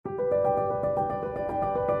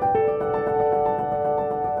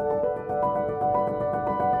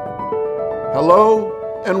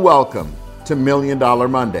Hello and welcome to Million Dollar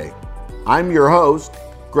Monday. I'm your host,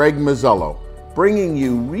 Greg Mazzillo, bringing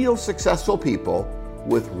you real successful people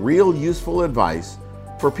with real useful advice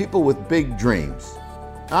for people with big dreams.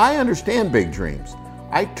 I understand big dreams.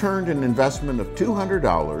 I turned an investment of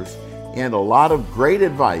 $200 and a lot of great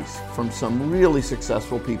advice from some really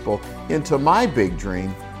successful people into my big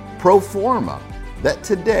dream, Proforma, that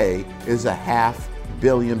today is a $500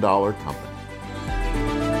 million company.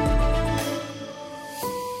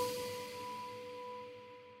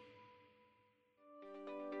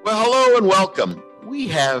 Well, hello and welcome. We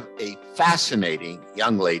have a fascinating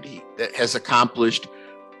young lady that has accomplished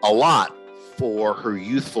a lot for her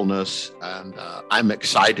youthfulness, and I'm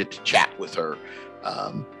excited to chat with her.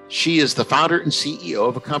 She is the founder and CEO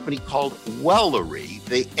of a company called Wellery,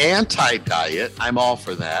 the anti-diet, I'm all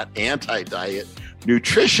for that, anti-diet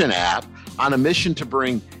nutrition app on a mission to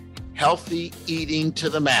bring healthy eating to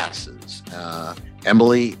the masses.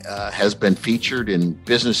 Emily has been featured in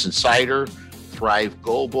Business Insider, Thrive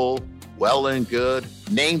Global, Well and Good,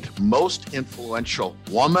 named Most Influential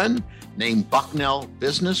Woman, named Bucknell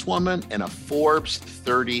Businesswoman, and a Forbes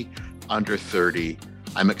 30 Under 30.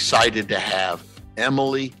 I'm excited to have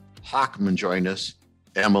Emily Hochman join us.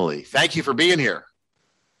 Emily, thank you for being here.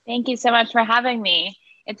 Thank you so much for having me.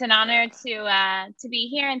 It's an honor to be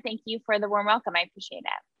here, and thank you for the warm welcome. I appreciate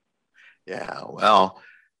it. Yeah, well,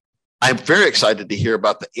 I'm very excited to hear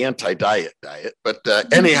about the anti-diet diet, but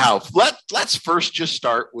anyhow, let's first just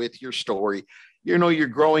start with your story. You know, your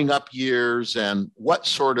growing up years and what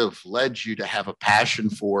sort of led you to have a passion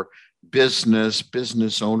for business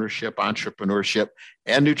ownership, entrepreneurship,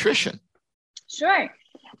 and nutrition. Sure.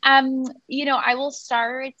 I will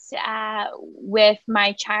start with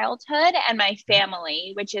my childhood and my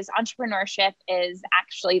family, which is entrepreneurship is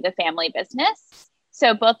actually the family business.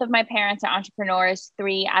 So both of my parents are entrepreneurs.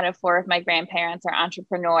 3 out of 4 of my grandparents are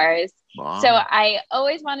entrepreneurs. Wow. So I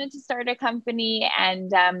always wanted to start a company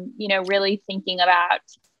and, really thinking about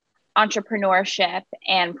entrepreneurship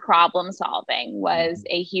and problem solving was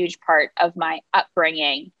a huge part of my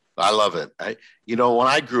upbringing. I love it. When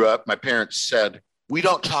I grew up, my parents said, we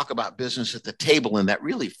don't talk about business at the table. And that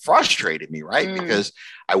really frustrated me, right? Because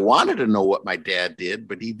I wanted to know what my dad did,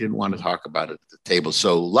 but he didn't want to talk about it at the table.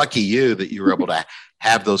 So lucky you that you were able to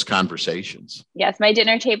have those conversations. Yes, my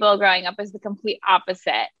dinner table growing up was the complete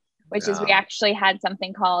opposite, which is we actually had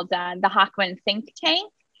something called the Hochman Think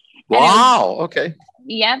Tank. Wow. Okay.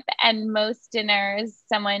 Yep. And most dinners,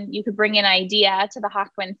 you could bring an idea to the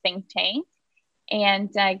Hochman Think Tank. And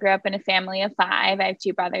I grew up in a family of 5. I have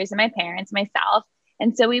 2 brothers and my parents, myself.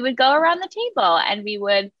 And so we would go around the table and we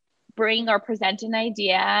would bring or present an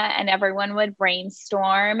idea and everyone would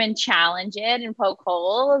brainstorm and challenge it and poke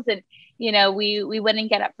holes. And, we wouldn't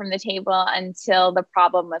get up from the table until the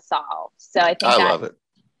problem was solved. So I think I love it.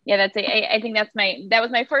 Yeah, I think that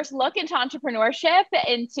was my first look into entrepreneurship,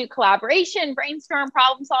 into collaboration, brainstorm,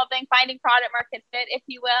 problem solving, finding product market fit, if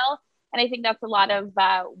you will. And I think that's a lot of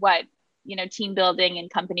what, team building and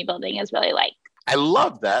company building is really like. I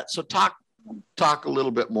love that. So talk a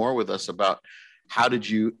little bit more with us about how did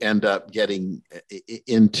you end up getting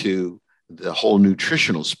into the whole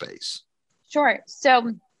nutritional space? Sure.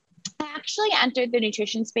 So I actually entered the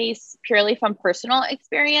nutrition space purely from personal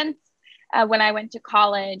experience. When I went to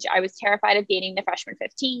college, I was terrified of dating the freshman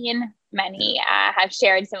 15. Many have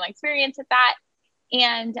shared similar experience with that.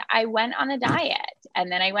 And I went on a diet, and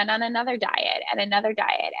then I went on another diet and another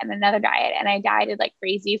diet and another diet. And I dieted like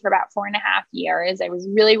crazy for about 4.5 years. I was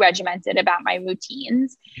really regimented about my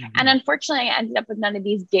routines. Mm-hmm. And unfortunately, I ended up with none of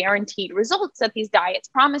these guaranteed results that these diets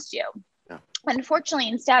promised you. Yeah. Unfortunately,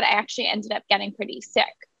 instead, I actually ended up getting pretty sick.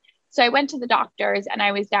 So I went to the doctors and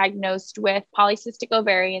I was diagnosed with polycystic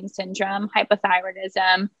ovarian syndrome,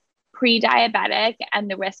 hypothyroidism, pre-diabetic, and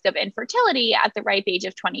the risk of infertility at the ripe age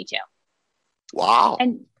of 22. Wow.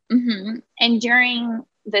 And during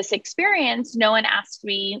this experience, no one asked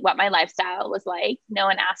me what my lifestyle was like. No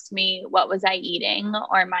one asked me what was I eating,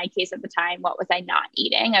 or in my case at the time, what was I not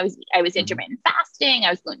eating. I was intermittent fasting.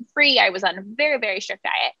 I was gluten-free. I was on a very, very strict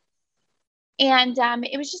diet. And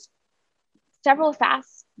it was just several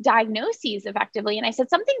fast diagnoses effectively. And I said,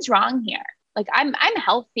 something's wrong here. Like I'm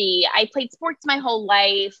healthy. I played sports my whole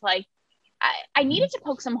life. Like I needed to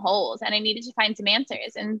poke some holes and I needed to find some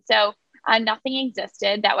answers. And so nothing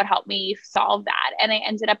existed that would help me solve that. And I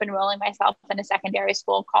ended up enrolling myself in a secondary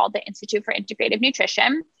school called the Institute for Integrative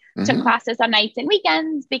Nutrition, took classes on nights and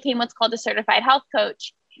weekends, became what's called a certified health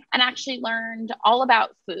coach, and actually learned all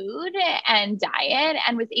about food and diet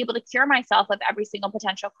and was able to cure myself of every single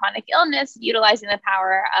potential chronic illness utilizing the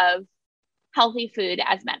power of healthy food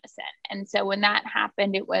as medicine. And so when that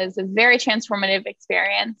happened, it was a very transformative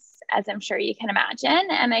experience, as I'm sure you can imagine.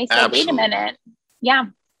 And I said, Absolutely. wait a minute. Yeah.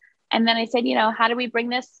 And then I said, how do we bring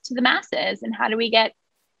this to the masses? And how do we get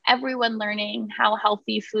everyone learning how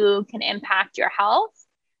healthy food can impact your health,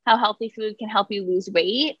 how healthy food can help you lose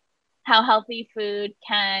weight, how healthy food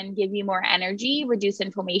can give you more energy, reduce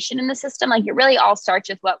inflammation in the system. Like, it really all starts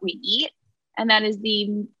with what we eat. And that is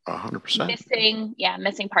the 100%.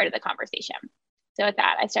 missing part of the conversation. So with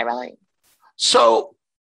that, I start Valerie. So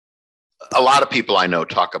a lot of people I know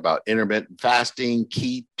talk about intermittent fasting,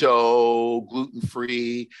 keto,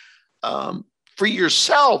 gluten-free. For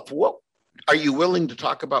yourself, what are you willing to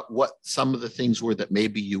talk about what some of the things were that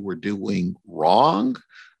maybe you were doing wrong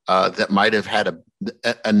that might have had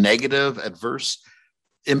a negative, adverse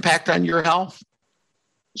impact on your health?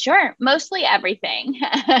 Sure. Mostly everything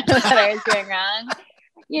that I was doing wrong.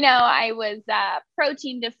 I was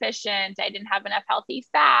protein deficient. I didn't have enough healthy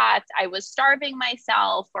fats. I was starving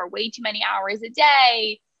myself for way too many hours a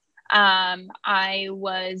day. I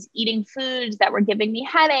was eating foods that were giving me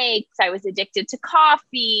headaches. I was addicted to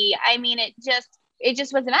coffee. I mean, it just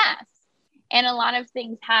was a mess. And a lot of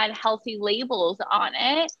things had healthy labels on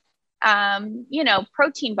it.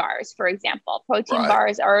 Protein bars, for example. Protein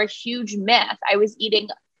bars are a huge myth. I was eating,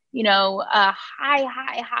 a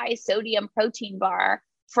high sodium protein bar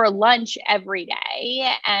for lunch every day.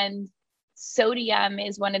 And sodium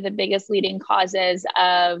is one of the biggest leading causes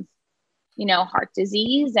of, heart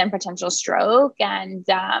disease and potential stroke. And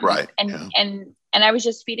I was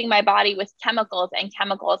just feeding my body with chemicals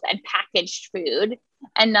and packaged food.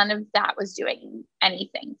 And none of that was doing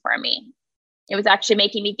anything for me. It was actually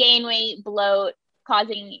making me gain weight, bloat,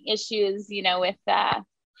 causing issues, with my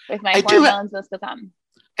hormones, those to come.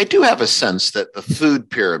 I do have a sense that the food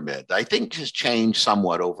pyramid, I think, has changed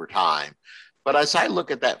somewhat over time. But as I look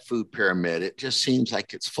at that food pyramid, it just seems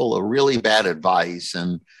like it's full of really bad advice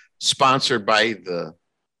and sponsored by the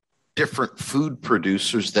different food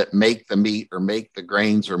producers that make the meat or make the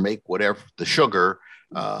grains or make whatever, the sugar,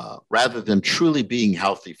 rather than truly being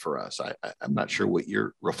healthy for us. I'm not sure what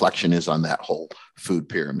your reflection is on that whole food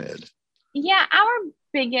pyramid. Yeah, our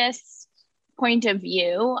biggest point of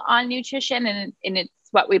view on nutrition, and it's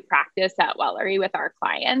what we practice at Wellery with our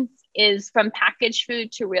clients, is from packaged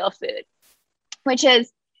food to real food, which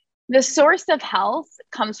is the source of health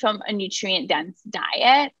comes from a nutrient-dense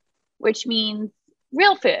diet, which means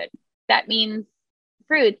real food. That means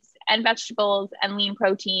fruits and vegetables and lean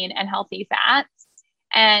protein and healthy fats.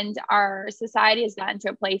 And our society has gotten to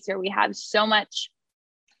a place where we have so much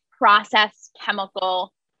processed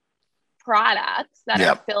chemical products that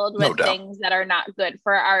are filled with things that are not good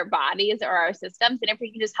for our bodies or our systems. And if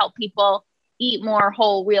we can just help people eat more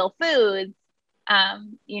whole, real foods,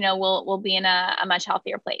 we'll be in a much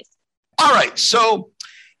healthier place. All right. So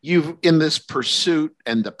you've, in this pursuit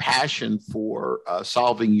and the passion for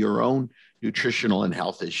solving your own nutritional and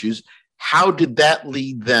health issues, how did that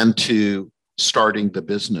lead then to starting the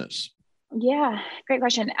business? Yeah, great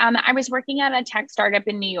question. I was working at a tech startup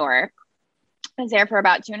in New York. I was there for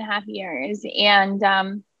about 2.5 years. And,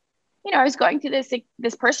 I was going through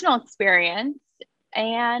this personal experience,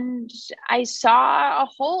 and I saw a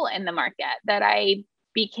hole in the market that I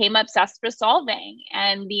became obsessed with solving,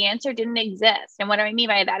 and the answer didn't exist. And what do I mean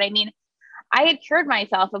by that? I mean, I had cured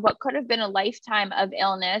myself of what could have been a lifetime of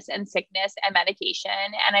illness and sickness and medication.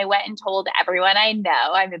 And I went and told everyone I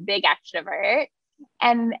know. I'm a big extrovert.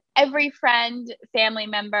 And every friend, family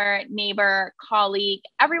member, neighbor, colleague,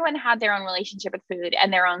 everyone had their own relationship with food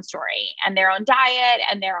and their own story and their own diet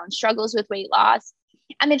and their own struggles with weight loss.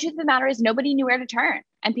 And the truth of the matter is nobody knew where to turn.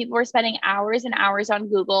 And people were spending hours and hours on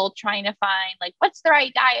Google trying to find, like, what's the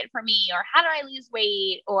right diet for me? Or how do I lose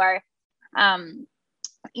weight? Or,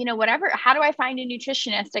 whatever, how do I find a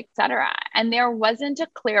nutritionist, et cetera? And there wasn't a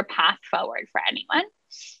clear path forward for anyone.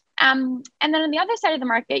 And then on the other side of the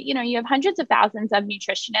market, you have hundreds of thousands of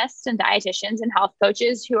nutritionists and dietitians and health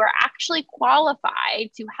coaches who are actually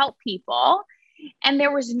qualified to help people. And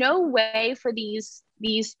there was no way for these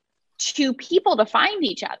two people to find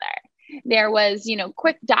each other. There was,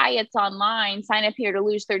 quick diets online, sign up here to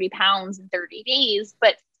lose 30 pounds in 30 days.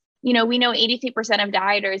 But, we know 83% of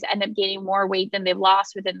dieters end up gaining more weight than they've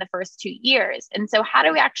lost within the first 2 years. And so how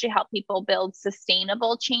do we actually help people build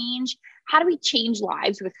sustainable change? How do we change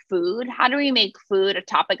lives with food? How do we make food a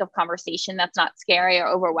topic of conversation that's not scary or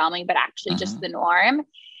overwhelming, but actually just the norm?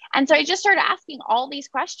 And so I just started asking all these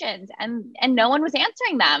questions, and no one was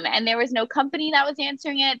answering them. And there was no company that was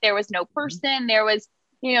answering it. There was no person. There was,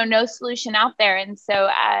 no solution out there. And so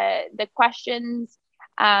the questions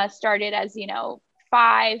started as,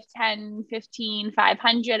 5, 10, 15,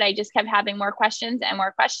 500, I just kept having more questions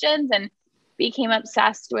and became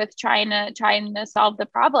obsessed with trying to solve the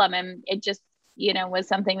problem. And it just, was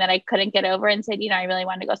something that I couldn't get over, and said, I really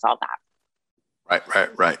wanted to go solve that.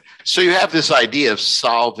 Right. So you have this idea of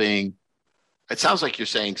solving, it sounds like you're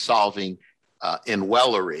saying solving in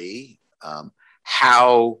Wellery,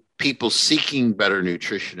 how people seeking better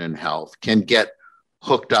nutrition and health can get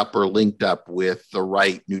hooked up or linked up with the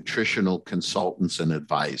right nutritional consultants and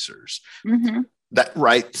advisors. Mm-hmm.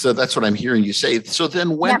 Right. So that's what I'm hearing you say. So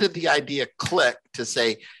then when did the idea click to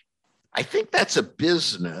say, I think that's a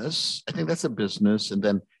business. And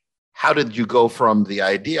then how did you go from the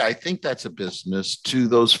idea, I think that's a business, to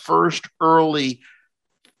those first early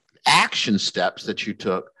action steps that you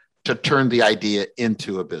took to turn the idea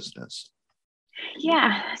into a business?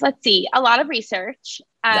 Yeah, let's see. A lot of research,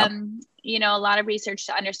 a lot of research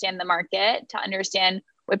to understand the market, to understand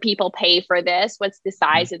what people pay for this, what's the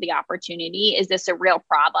size of the opportunity, is this a real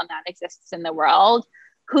problem that exists in the world,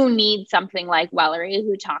 who needs something like Wellery,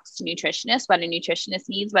 who talks to nutritionists, what a nutritionist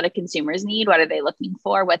needs, what a consumers need, what are they looking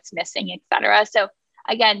for, what's missing, et cetera. So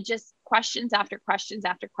again, just questions after questions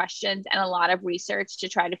after questions, and a lot of research to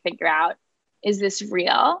try to figure out, is this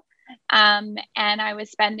real? And I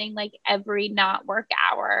was spending like every not work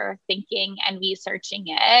hour thinking and researching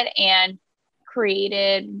it, and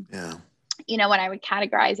created, what I would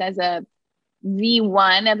categorize as a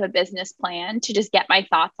V1 of a business plan, to just get my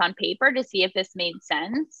thoughts on paper to see if this made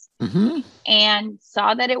sense. Mm-hmm. And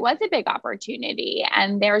saw that it was a big opportunity.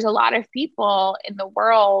 And there's a lot of people in the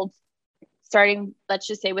world, starting, let's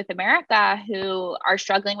just say, with America, who are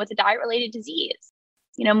struggling with a diet-related disease.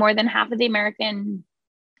 More than half of the American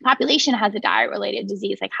population has a diet-related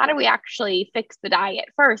disease. Like, how do we actually fix the diet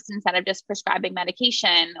first, instead of just prescribing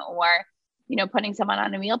medication or, putting someone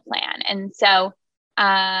on a meal plan? And so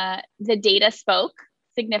the data spoke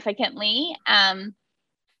significantly, and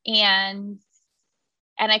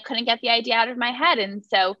I couldn't get the idea out of my head. And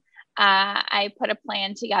so I put a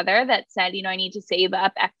plan together that said, I need to save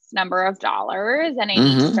up X number of dollars, and I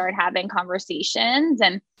need to start having conversations.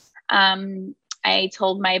 And I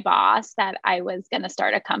told my boss that I was going to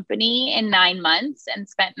start a company in 9 months, and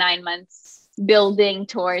spent 9 months building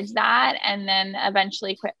towards that, and then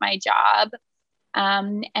eventually quit my job,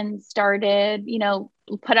 and started,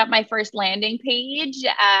 put up my first landing page,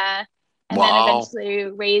 and then eventually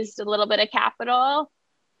raised a little bit of capital,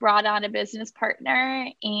 brought on a business partner,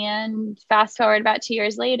 and fast forward about 2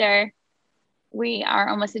 years later, we are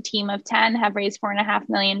almost a team of 10, have raised $4.5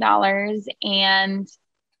 million, and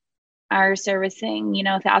are servicing,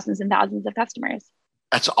 thousands and thousands of customers.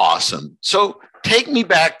 That's awesome. So take me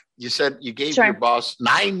back. You said you gave Sure. your boss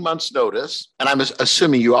 9 months notice, and I'm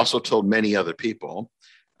assuming you also told many other people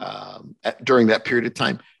during that period of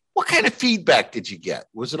time. What kind of feedback did you get?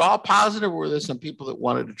 Was it all positive, or were there some people that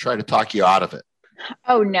wanted to try to talk you out of it?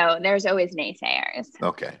 Oh, no, there's always naysayers.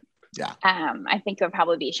 Okay. Yeah. I think it would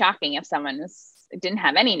probably be shocking if someone didn't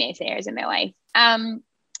have any naysayers in their life.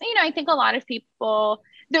 I think a lot of people,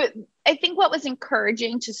 I think what was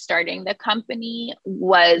encouraging to starting the company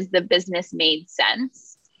was the business made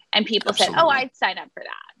sense. And people Absolutely. said, oh, I'd sign up for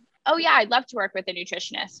that. Oh yeah, I'd love to work with a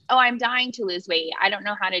nutritionist. Oh, I'm dying to lose weight. I don't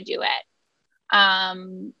know how to do it.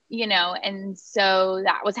 And so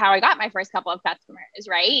that was how I got my first couple of customers,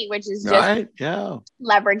 right? Which is just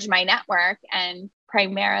leverage my network. And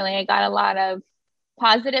primarily I got a lot of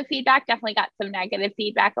positive feedback, definitely got some negative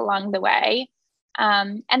feedback along the way.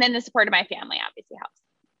 And then the support of my family obviously helps.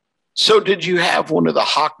 So did you have one of the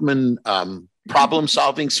Hockman problem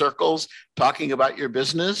solving circles talking about your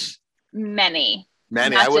business? Many,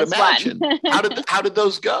 I would imagine. How did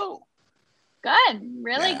those go? Good,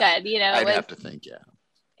 really good. I'd have to think,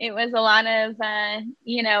 it was a lot of,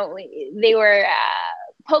 they were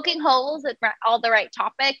poking holes at all the right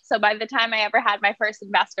topics. So by the time I ever had my first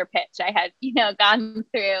investor pitch, I had, gone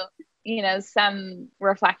through, some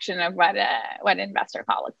reflection of what an investor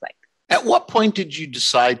call looks like. At what point did you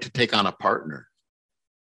decide to take on a partner?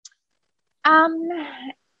 At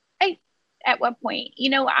what point?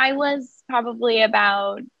 I was probably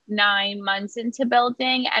about 9 months into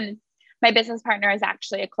building, and my business partner is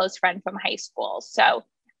actually a close friend from high school. So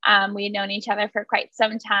we had known each other for quite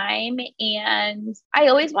some time, and I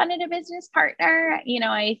always wanted a business partner.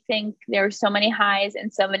 I think there were so many highs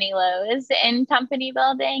and so many lows in company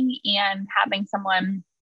building, and having someone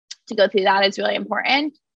to go through that is really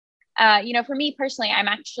important. For me personally, I'm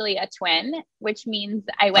actually a twin, which means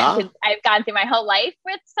I've gone through my whole life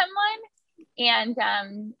with someone, and,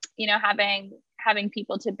 having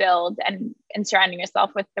people to build and surrounding yourself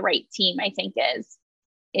with the right team, I think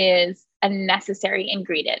is a necessary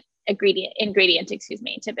ingredient ingredient,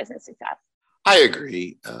 to business success. I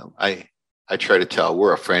agree. I try to tell,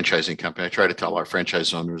 we're a franchising company. I try to tell our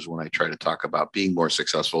franchise owners when I try to talk about being more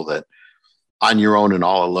successful that on your own and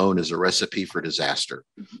all alone is a recipe for disaster.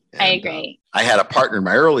 And, I agree. I had a partner in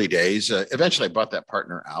my early days. Eventually I brought that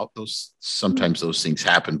partner out. Sometimes those things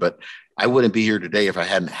happen, but I wouldn't be here today if I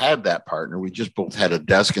hadn't had that partner. We just both had a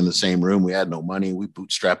desk in the same room. We had no money. We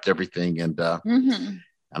bootstrapped everything. And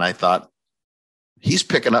I thought, he's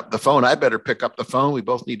picking up the phone. I better pick up the phone. We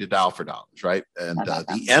both need to dial for dollars, right? And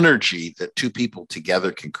the energy that two people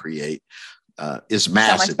together can create is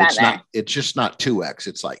massive. It's just not 2x.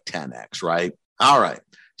 It's like 10x, right? All right.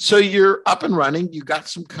 So you're up and running. You got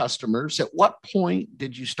some customers. At what point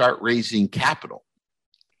did you start raising capital?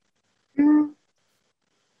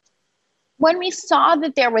 When we saw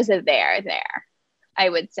that there was a there, I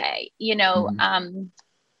would say,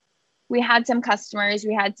 we had some customers,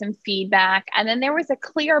 we had some feedback, and then there was a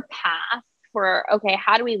clear path for, okay,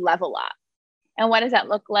 how do we level up? And what does that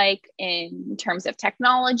look like in terms of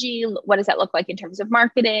technology? What does that look like in terms of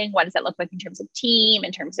marketing? What does that look like in terms of team,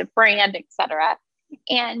 in terms of brand, et cetera?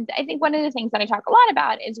 And I think one of the things that I talk a lot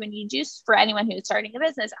about is when you for anyone who's starting a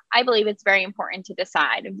business, I believe it's very important to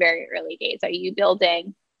decide in very early days, are you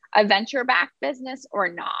building a venture-backed business or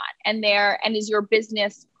not? And is your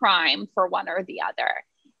business prime for one or the other?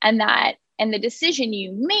 And the decision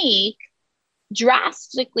you make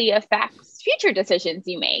drastically affects future decisions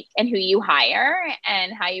you make and who you hire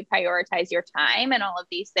and how you prioritize your time and all of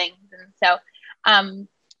these things. And so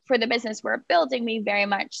for the business we're building, we very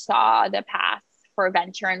much saw the path for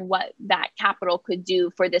venture and what that capital could do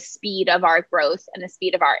for the speed of our growth and the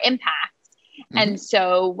speed of our impact. And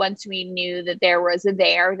so once we knew that there was a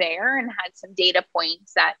there and had some data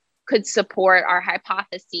points that could support our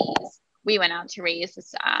hypotheses, we went out to raise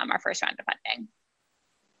our first round of funding.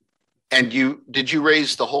 And did you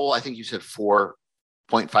raise the whole, I think you said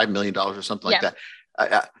 $4.5 million or something like that.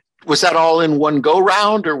 Was that all in one go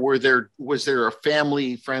round, or was there a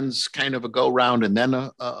family, friends kind of a go round and then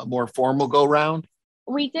a more formal go round?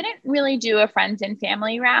 We didn't really do a friends and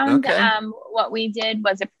family round. Okay. What we did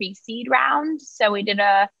was a pre-seed round. So we did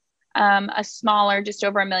a smaller, just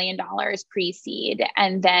over $1 million pre-seed.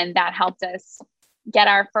 And then that helped us get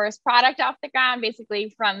our first product off the ground,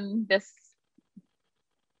 basically from this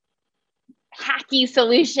hacky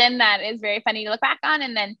solution that is very funny to look back on.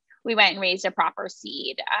 And then we went and raised a proper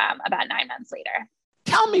seed about 9 months later.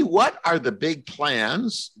 Tell me, what are the big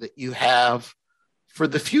plans that you have for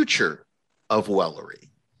the future of Wellery?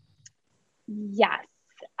 Yes.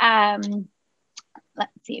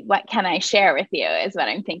 Let's see, what can I share with you is what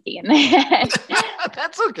I'm thinking.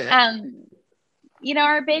 That's okay.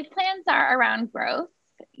 Our big plans are around growth.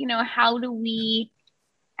 How do we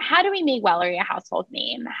make Wellery a household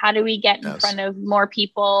name? How do we get in front of more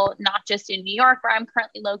people, not just in New York, where I'm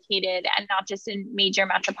currently located, and not just in major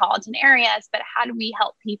metropolitan areas, but how do we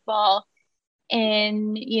help people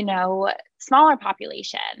in, smaller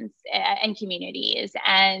populations and communities,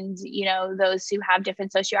 and, those who have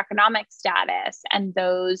different socioeconomic status, and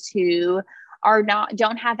those who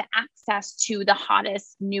don't have access to the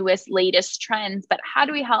hottest, newest, latest trends, but how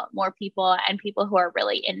do we help more people, and people who are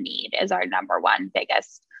really in need is our number one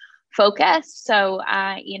biggest focus. So,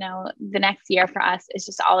 the next year for us is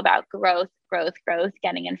just all about growth,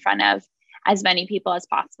 getting in front of as many people as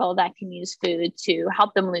possible that can use food to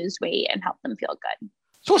help them lose weight and help them feel good.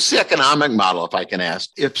 So what's the economic model, if I can ask?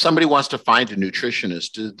 If somebody wants to find a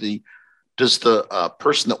nutritionist, does the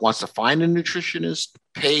person that wants to find a nutritionist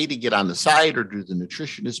pay to get on the site, or do the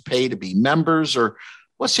nutritionists pay to be members, or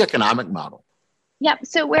what's the economic model? Yep.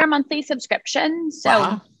 So we're a monthly subscription.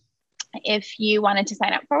 So if you wanted to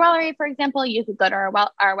sign up for Wellery, for example, you could go to our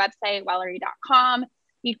website, wellery.com.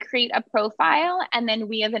 You create a profile, and then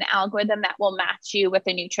we have an algorithm that will match you with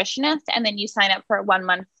a nutritionist. And then you sign up for a 1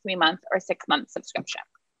 month, 3 month, or 6 month subscription.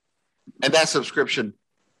 And that subscription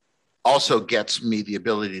also gets me the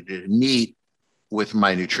ability to meet with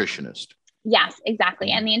my nutritionist. Yes,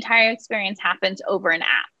 exactly. And the entire experience happens over an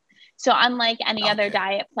app. So unlike any other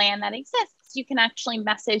diet plan that exists, you can actually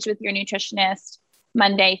message with your nutritionist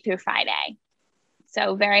Monday through Friday.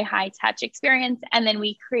 So very high touch experience. And then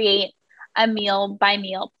we create a meal by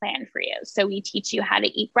meal plan for you. So we teach you how to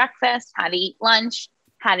eat breakfast, how to eat lunch,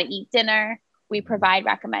 how to eat dinner. We provide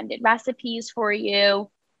recommended recipes for you.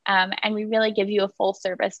 And we really give you a full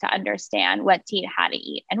service to understand what to eat, how to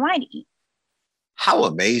eat, and why to eat. How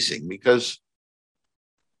amazing, because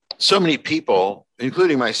so many people,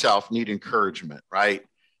 including myself, need encouragement, right?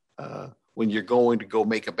 When you're going to go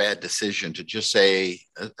make a bad decision, to just say,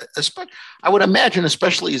 I would imagine,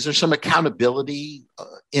 especially, is there some accountability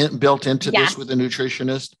built into this with a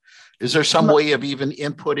nutritionist? Is there some way of even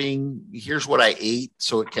inputting, here's what I ate,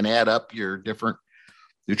 so it can add up your different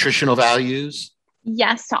nutritional values?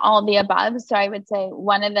 Yes, to all of the above. So I would say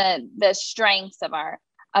one of the strengths of our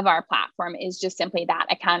platform is just simply that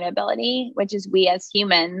accountability, which is we as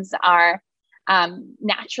humans are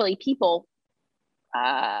naturally people,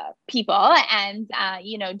 and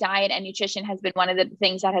diet and nutrition has been one of the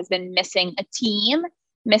things that has been missing a team,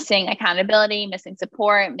 missing accountability, missing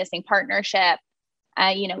support, missing partnership.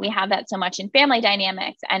 We have that so much in family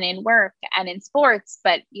dynamics and in work and in sports,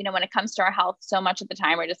 but when it comes to our health, so much of the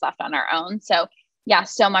time we're just left on our own. So yeah,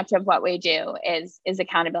 so much of what we do is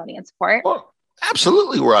accountability and support. Well,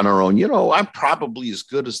 absolutely, we're on our own. I'm probably as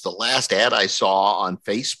good as the last ad I saw on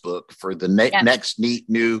Facebook for the next neat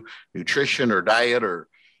new nutrition or diet, or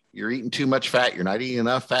you're eating too much fat, you're not eating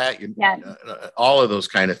enough fat, all of those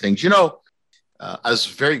kind of things. I was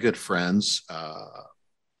very good friends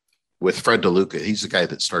with Fred DeLuca. He's the guy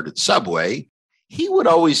that started Subway. He would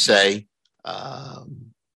always say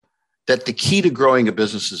that the key to growing a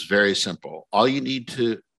business is very simple. All you need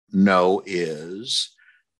to know is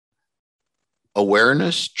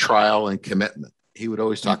awareness, trial, and commitment. He would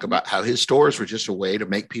always talk about how his stores were just a way to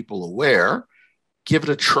make people aware, give it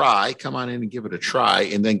a try, come on in and give it a try,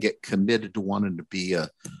 and then get committed to wanting to be a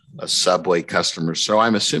Subway customer. So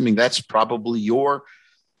I'm assuming that's probably your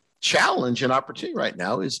challenge and opportunity right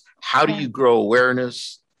now, is how do you grow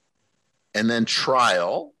awareness and then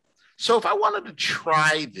trial? So if I wanted to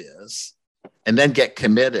try this and then get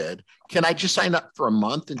committed, can I just sign up for a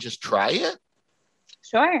month and just try it?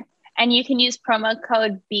 Sure. And you can use promo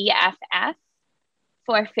code BFF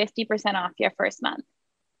for 50% off your first month.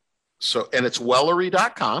 So, and it's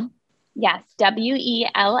Wellery.com. Yes.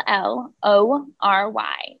 WELLORY.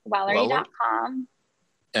 Wellery.com.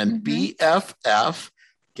 And BFF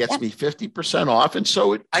gets me 50% off. And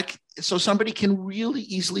so so somebody can really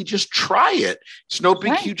easily just try it. It's no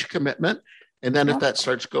big, huge commitment. And then if that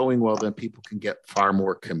starts going well, then people can get far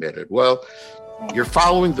more committed. Well, you're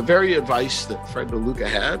following the very advice that Fred DeLuca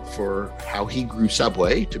had for how he grew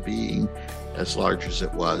Subway to being as large as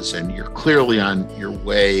it was. And you're clearly on your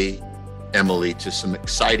way, Emily, to some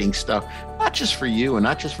exciting stuff, not just for you and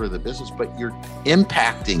not just for the business, but you're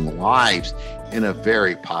impacting lives in a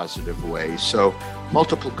very positive way. So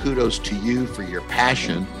multiple kudos to you for your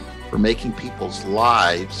passion for making people's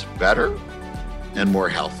lives better and more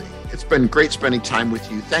healthy. It's been great spending time with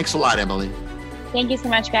you. Thanks a lot, Emily. Thank you so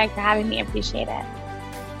much, Greg, for having me. I appreciate it.